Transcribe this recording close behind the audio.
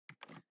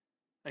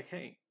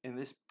Okay, in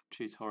this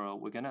tutorial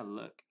we're going to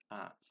look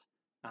at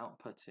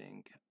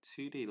outputting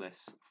 2D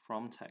lists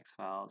from text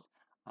files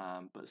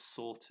but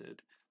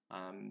sorted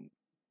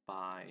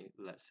by,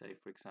 let's say,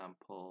 for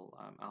example,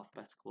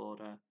 alphabetical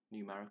order,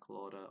 numerical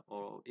order,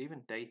 or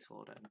even date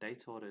order. And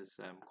date order is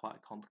quite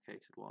a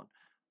complicated one,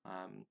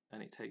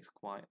 and it takes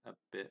quite a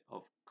bit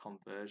of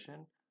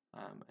conversion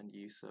and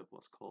use of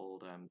what's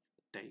called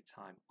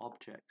datetime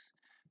objects.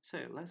 So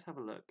let's have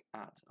a look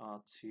at our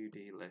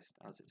 2D list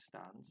as it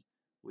stands.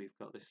 We've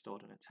got this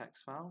stored in a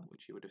text file,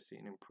 which you would have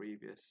seen in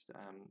previous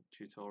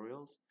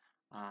tutorials,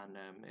 and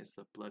it's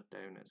the blood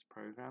donors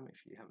program.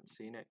 If you haven't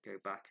seen it, go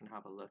back and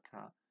have a look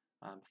at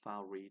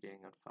file reading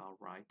and file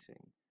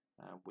writing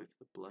with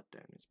the blood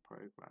donors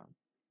program.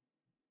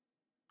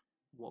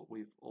 What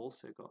we've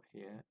also got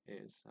here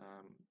is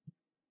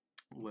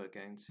we're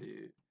going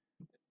to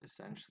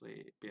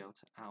essentially be able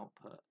to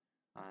output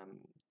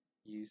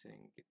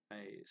using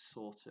a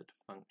sorted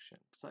function.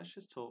 So let's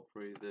just talk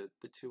through the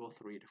 2 or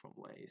 3 different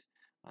ways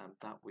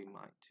that we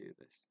might do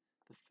this.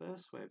 The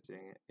first way of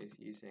doing it is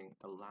using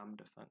a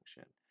lambda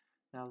function.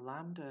 Now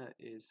lambda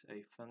is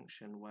a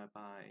function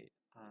whereby,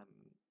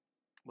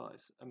 well,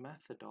 it's a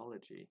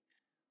methodology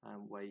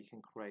where you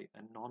can create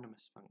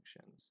anonymous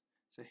functions.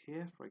 So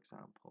here, for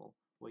example,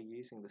 we're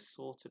using the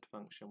sorted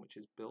function, which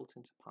is built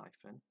into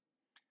Python,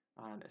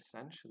 and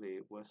essentially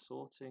we're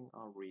sorting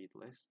our read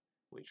list,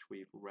 which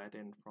we've read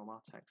in from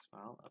our text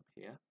file up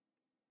here.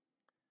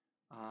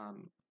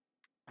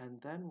 And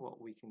then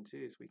what we can do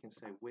is we can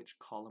say which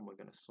column we're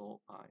going to sort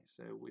by.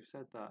 So we've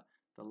said that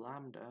the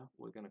lambda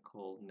we're going to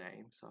call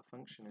name, so our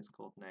function is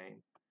called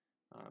name,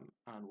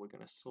 and we're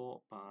going to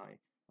sort by,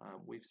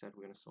 we've said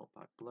we're going to sort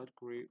by blood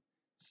group.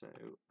 So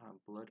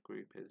blood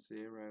group is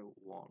 0,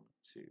 1,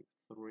 2,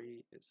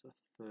 3. It's the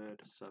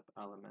third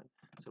sub-element.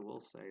 So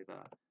we'll say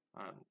that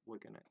we're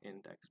going to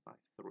index by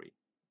 3.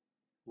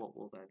 What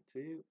we'll then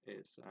do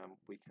is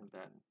we can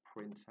then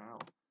print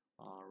out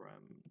our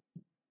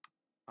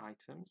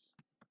items.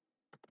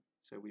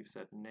 So we've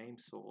said name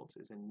sort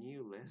is a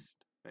new list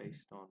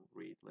based on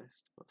read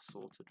list, but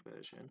sorted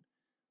version.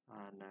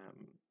 And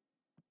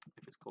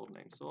if it's called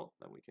name sort,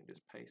 then we can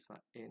just paste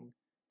that in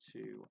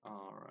to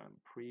our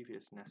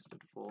previous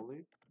nested for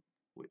loop,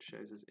 which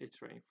shows us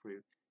iterating through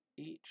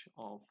each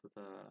of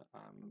the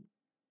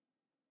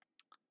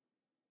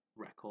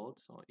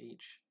records or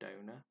each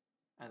donor,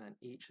 and then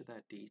each of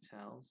their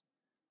details.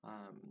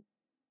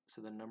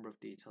 So the number of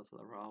details that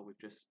there are, we've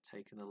just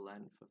taken the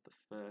length of the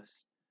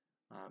first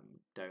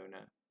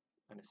donor,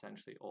 and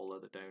essentially all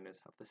other donors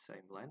have the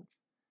same length.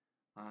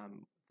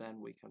 Then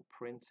we can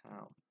print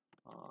out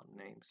our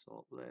name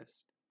sort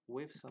list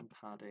with some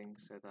padding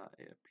so that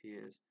it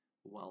appears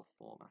well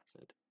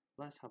formatted.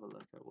 Let's have a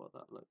look at what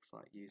that looks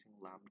like using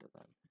lambda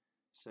then.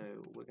 So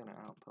we're going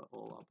to output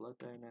all our blood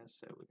donors,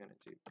 so we're going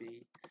to do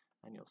B,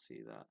 and you'll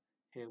see that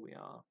here we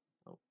are.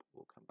 Oh,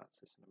 we'll come back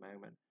to this in a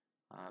moment.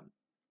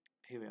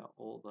 Here we are,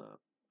 all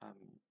the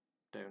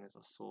donors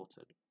are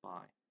sorted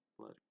by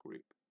blood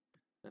group.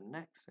 The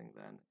next thing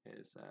then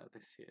is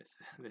this here,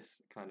 so this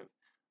kind of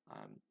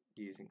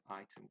using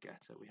item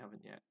getter. We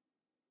haven't yet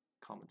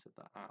commented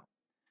that out.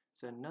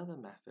 So another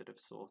method of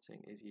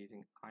sorting is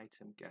using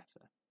item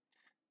getter.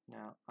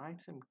 Now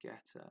item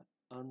getter,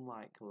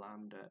 unlike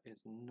lambda,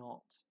 is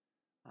not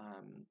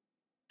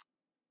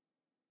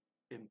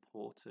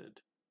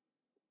imported,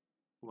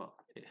 well,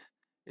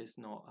 it's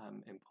not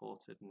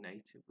imported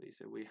natively,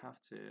 so we have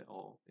to,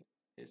 or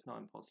it's not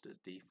imported as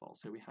default,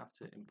 so we have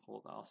to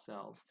import that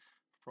ourselves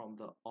from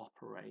the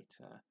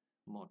operator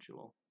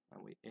module,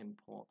 and we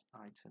import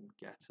item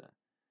getter.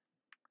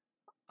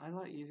 I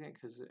like using it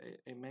because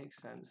it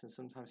makes sense, and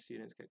sometimes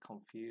students get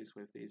confused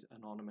with these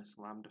anonymous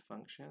lambda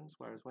functions,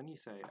 whereas when you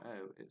say,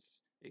 oh,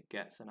 it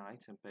gets an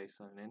item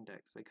based on an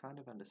index, they kind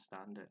of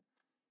understand it.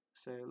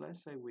 So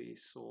let's say we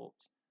sort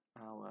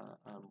our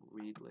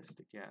read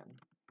list again,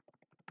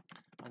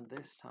 and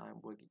this time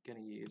we're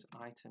going to use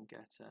item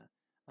getter,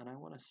 and I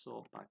want to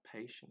sort by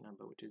patient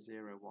number, which is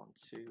 0, 1,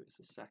 2. It's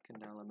the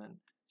second element,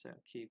 so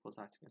key equals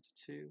item getter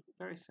 2.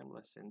 Very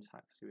similar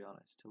syntax, to be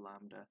honest, to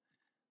lambda.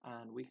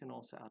 And we can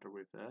also add a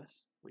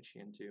reverse, which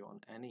you can do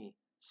on any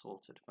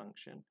sorted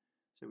function.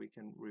 So we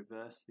can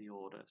reverse the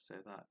order so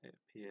that it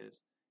appears,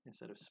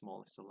 instead of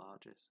smallest to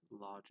largest,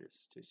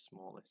 largest to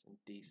smallest in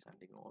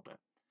descending order.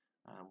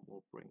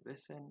 We'll bring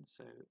this in,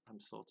 so I'm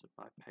sorted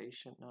by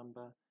patient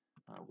number.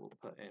 We'll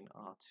put in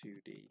our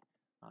 2D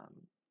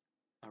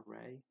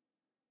array,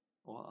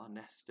 or our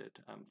nested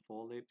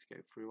for loop to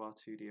go through our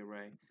 2D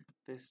array.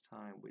 This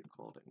time we've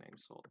called it name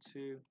sort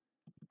 2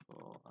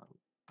 for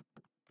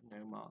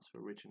no marks for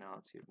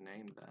originality of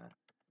name there,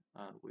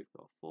 and we've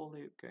got a for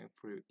loop going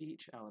through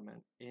each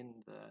element in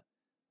the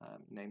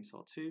name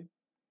sort 2,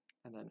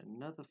 and then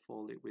another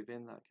for loop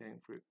within that going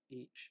through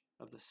each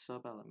of the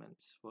sub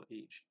elements for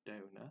each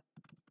donor.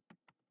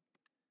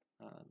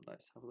 And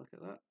let's have a look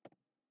at that.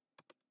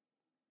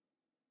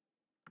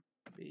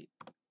 B.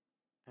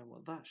 And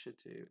what that should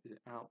do is it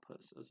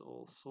outputs us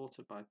all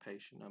sorted by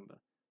patient number,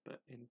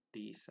 but in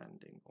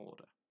descending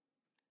order.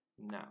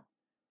 Now,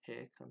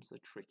 here comes the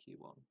tricky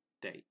one,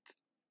 date.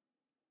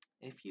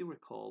 If you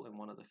recall in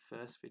one of the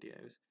first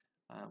videos,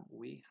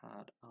 we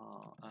had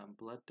our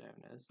blood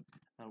donors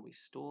and we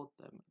stored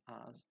them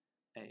as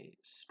a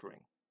string.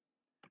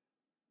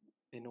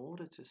 In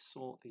order to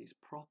sort these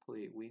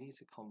properly, we need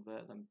to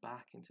convert them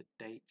back into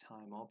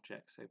date-time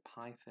objects so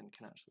Python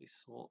can actually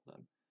sort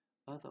them.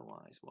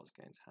 Otherwise, what's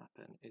going to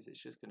happen is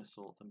it's just going to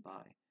sort them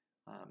by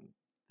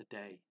the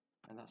day,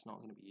 and that's not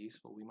going to be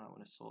useful. We might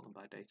want to sort them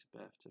by date of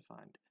birth to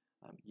find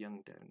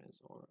young donors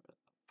or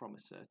from a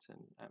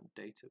certain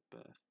date of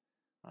birth.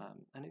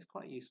 And it's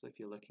quite useful if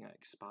you're looking at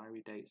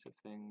expiry dates of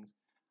things.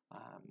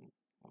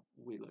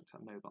 We looked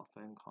at mobile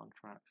phone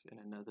contracts in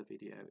another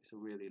video. It's a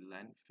really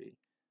lengthy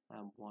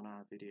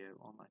 1-hour video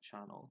on my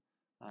channel,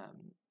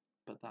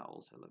 but that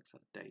also looks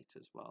at date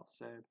as well.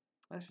 So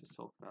let's just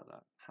talk about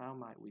that. How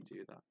might we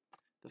do that?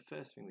 The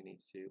first thing we need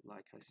to do,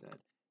 like I said,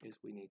 is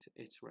we need to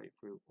iterate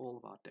through all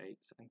of our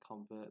dates and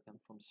convert them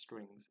from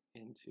strings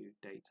into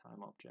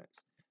date-time objects.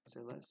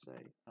 So let's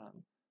say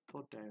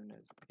for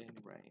donors in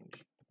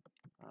range,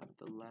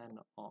 the len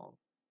of,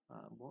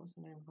 what was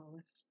the name of our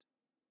list?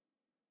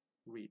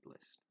 Read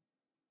list.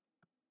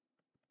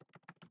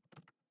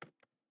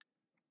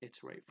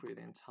 Iterate through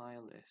the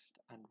entire list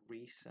and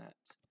reset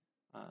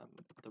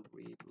the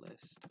read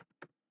list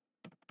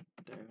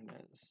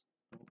donors,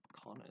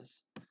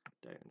 Connors,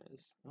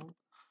 donors,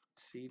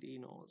 CD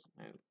nors,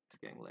 no, it's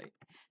getting late.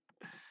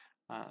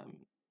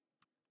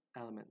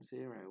 Element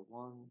 0,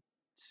 1,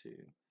 2,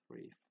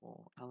 3,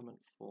 4, element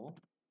 4.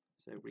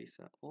 So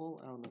reset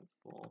all element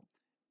 4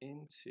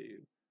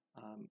 into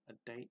a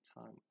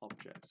datetime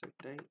object. So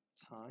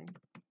datetime,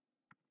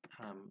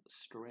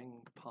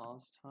 string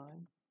parse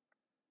time.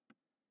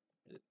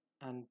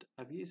 And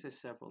I've used this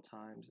several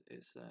times.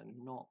 It's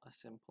not a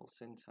simple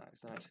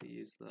syntax. I actually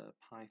use the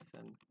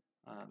Python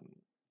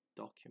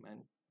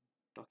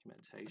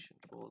documentation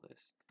for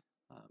this,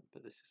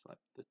 but this is like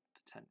the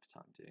 10th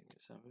time doing it,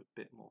 so I'm a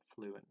bit more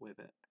fluent with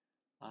it.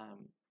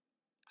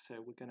 So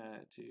we're going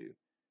to do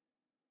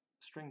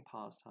string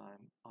parse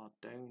time, our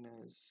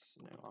donors,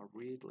 our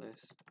read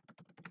list,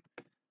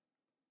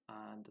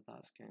 and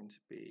that's going to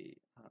be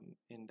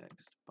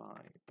indexed by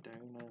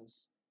donors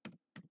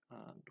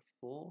and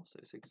 4, so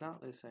it's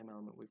exactly the same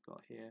element we've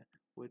got here.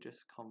 We're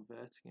just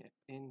converting it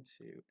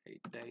into a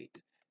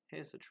date.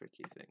 Here's the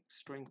tricky thing,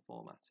 string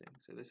formatting.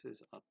 So this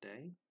is our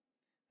day,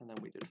 and then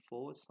we did /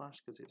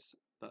 because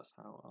that's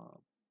how our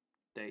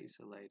dates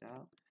are laid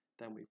out.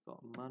 Then we've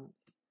got month,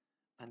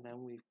 and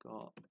then we've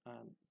got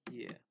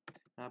year.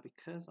 Now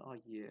because our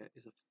year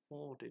is a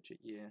 4-digit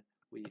year,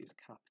 we use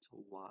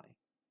capital Y.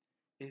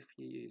 If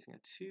you're using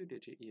a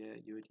 2-digit year,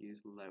 you would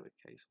use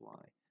lowercase y.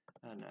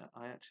 And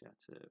I actually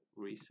had to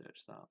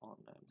research that on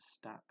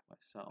Stack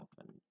myself,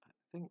 and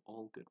I think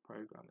all good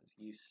programmers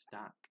use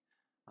Stack.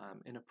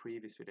 In a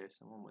previous video,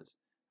 someone was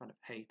kind of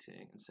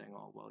hating and saying,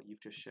 oh, well,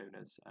 you've just shown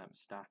us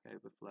Stack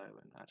Overflow,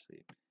 and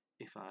actually,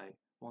 if I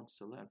wanted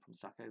to learn from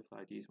Stack Overflow,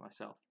 I'd use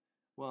myself.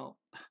 Well,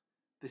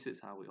 this is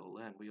how we all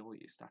learn. We all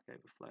use Stack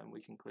Overflow, and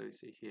we can clearly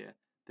see here,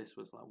 this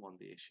was like one of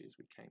the issues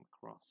we came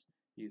across,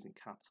 using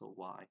capital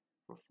Y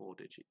for a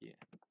 4-digit year.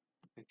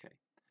 Okay,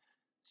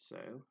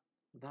 so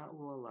that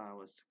will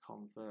allow us to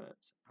convert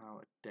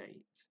our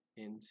date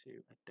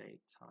into a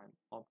datetime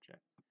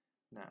object.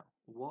 Now,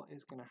 what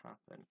is going to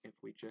happen if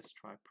we just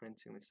try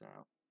printing this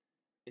out?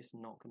 It's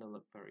not going to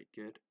look very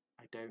good.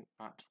 I don't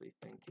actually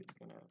think it's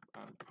going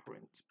to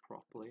print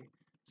properly.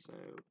 So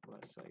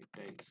let's say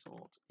date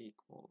sort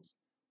equals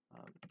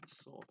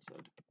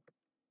sorted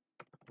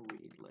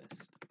read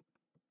list,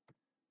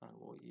 and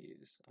we'll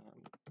use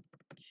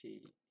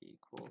key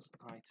equals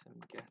item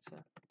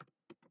getter,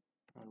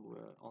 and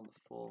we're on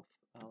the 4th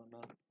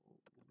element.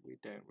 We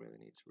don't really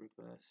need to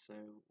reverse, so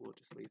we'll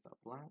just leave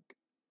that blank.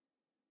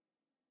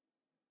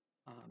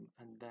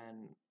 And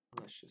then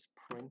let's just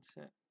print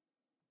it.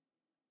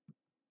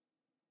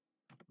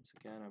 Once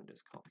again, I'm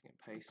just copying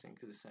and pasting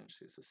because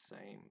essentially it's the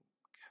same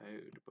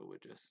code, but we're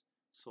just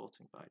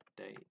sorting by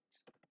date.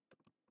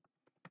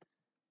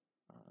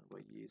 We're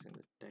using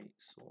the date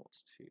sort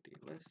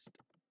 2D list.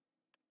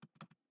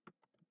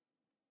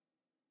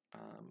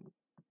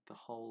 The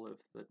whole of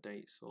the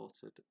date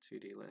sorted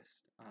 2D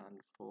list,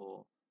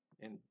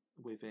 and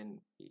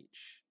within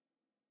each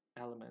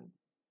element,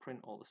 print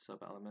all the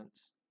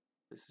sub-elements.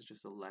 This is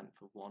just the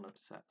length of one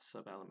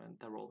sub-element.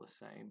 They're all the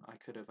same. I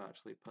could have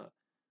actually put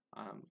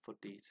for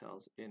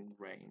details in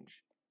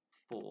range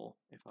 4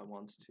 if I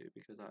wanted to,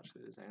 because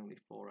actually there's only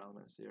 4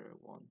 elements, 0,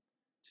 1,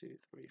 2,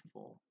 3,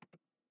 4.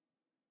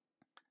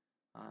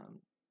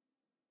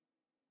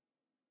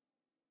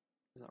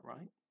 Is that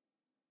right?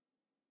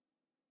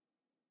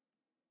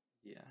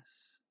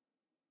 Yes.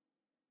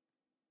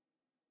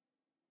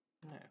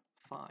 No,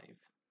 5,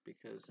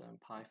 because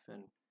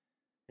Python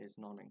is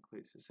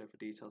non-inclusive. So for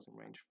details in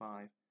range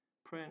 5,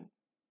 print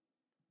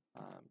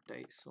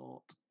date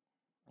sort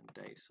and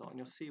date sort, and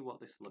you'll see what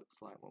this looks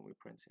like when we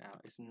print it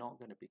out. It's not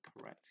going to be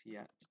correct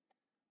yet.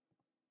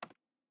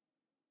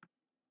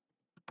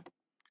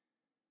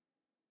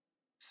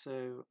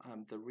 So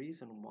the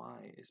reason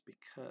why is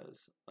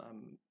because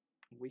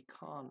we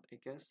can't,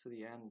 it gets to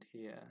the end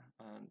here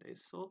and it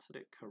sorted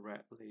it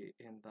correctly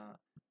in that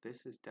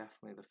this is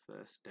definitely the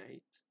first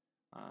date,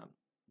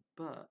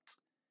 but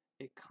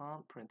it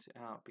can't print it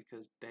out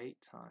because date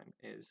time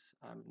is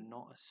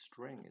not a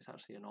string, it's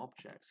actually an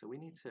object. So we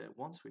need to,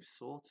 once we've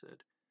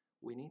sorted,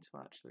 we need to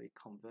actually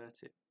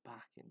convert it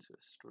back into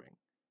a string.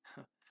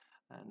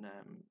 And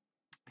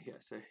yeah,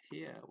 so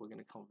here we're going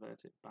to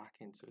convert it back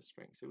into a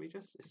string. So we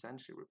just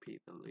essentially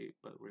repeat the loop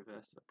but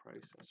reverse the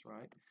process,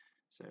 right?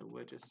 So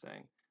we're just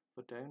saying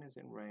for donors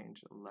in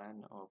range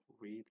len of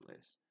read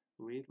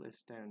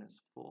list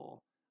donors 4,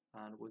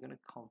 and we're going to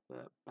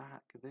convert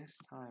back. This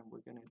time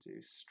we're going to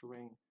do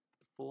string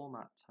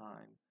format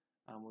time,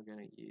 and we're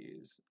going to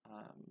use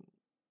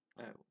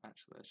oh,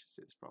 actually let's just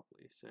do this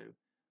properly. So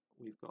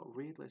we've got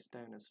read list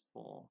donors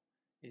 4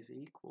 is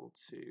equal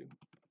to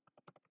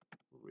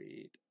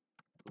read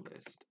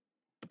list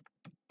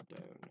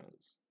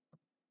donors.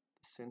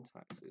 The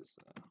syntax is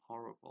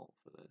horrible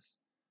for this,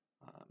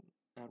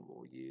 and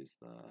we'll use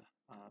the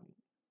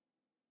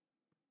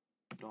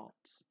dot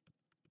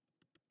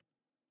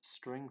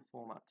string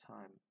format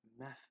time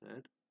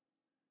method,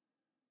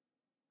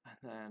 and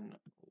then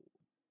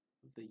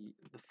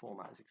the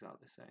format is exactly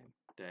the same,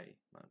 day,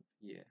 month,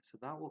 year. So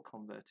that will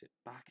convert it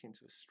back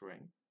into a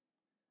string,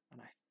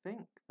 and I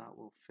think that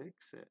will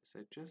fix it. So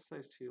just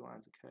those 2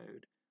 lines of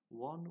code.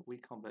 One, we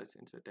convert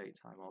it into a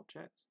datetime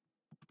object.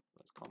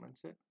 Let's comment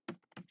it.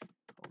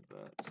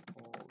 Convert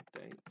all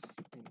dates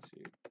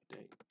into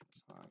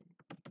datetime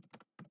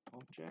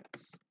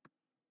objects.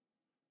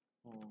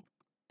 All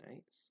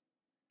dates,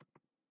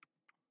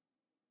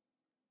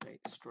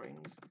 date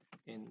strings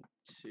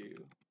into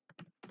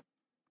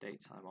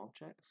datetime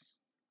objects.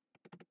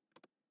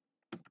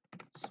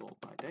 Sort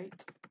by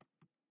date.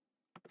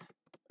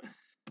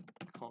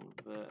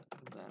 Convert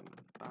them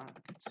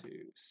back to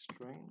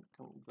string.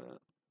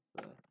 Convert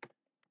the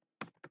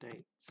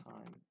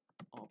datetime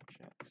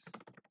objects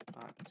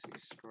back to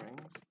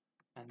strings,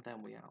 and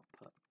then we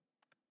output,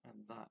 and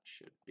that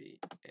should be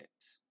it.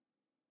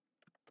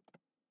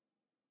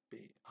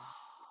 We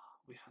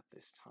had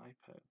this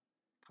typo.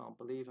 Can't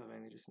believe I've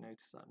only just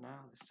noticed that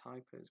now. This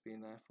typo has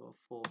been there for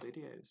 4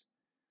 videos.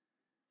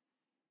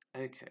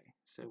 Okay,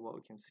 so what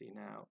we can see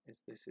now is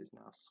this is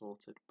now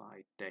sorted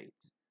by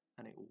date,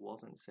 and it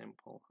wasn't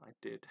simple. I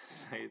did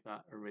say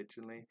that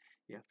originally.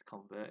 You have to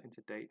convert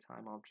into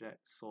datetime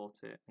objects, sort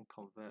it, and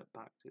convert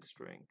back to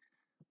string.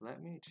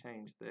 Let me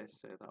change this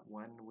so that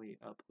when we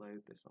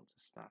upload this onto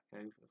Stack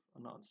Overflow,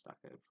 not on Stack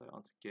Overflow,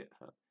 onto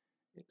GitHub,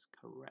 it's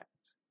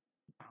correct.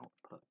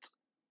 Output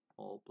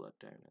all blood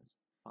donors,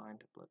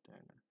 find a blood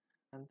donor.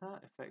 And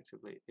that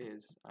effectively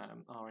is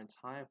our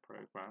entire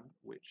program,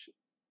 which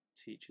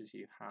teaches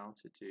you how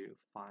to do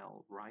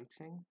file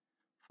writing,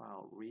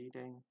 file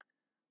reading,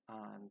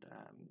 and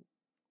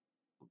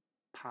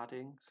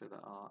padding so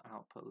that our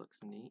output looks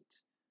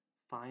neat,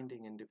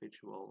 finding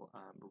individual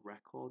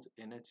records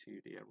in a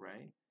 2D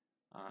array,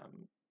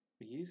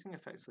 using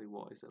effectively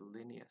what is a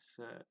linear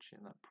search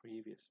in that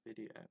previous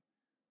video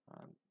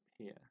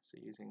here. So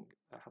using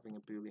having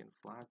a Boolean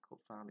flag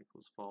called found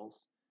equals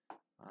false,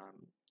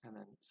 and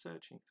then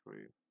searching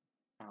through,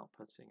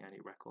 outputting any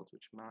records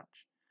which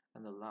match.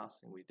 And the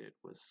last thing we did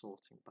was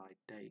sorting by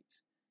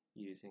date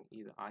using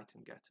either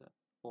item getter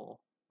or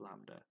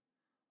Lambda.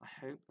 I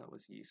hope that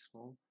was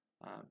useful.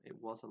 It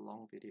was a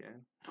long video,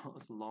 not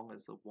as long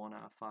as the 1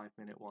 out of 5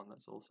 minute one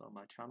that's also on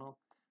my channel,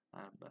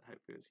 but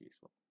hopefully it was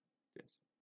useful. Yes.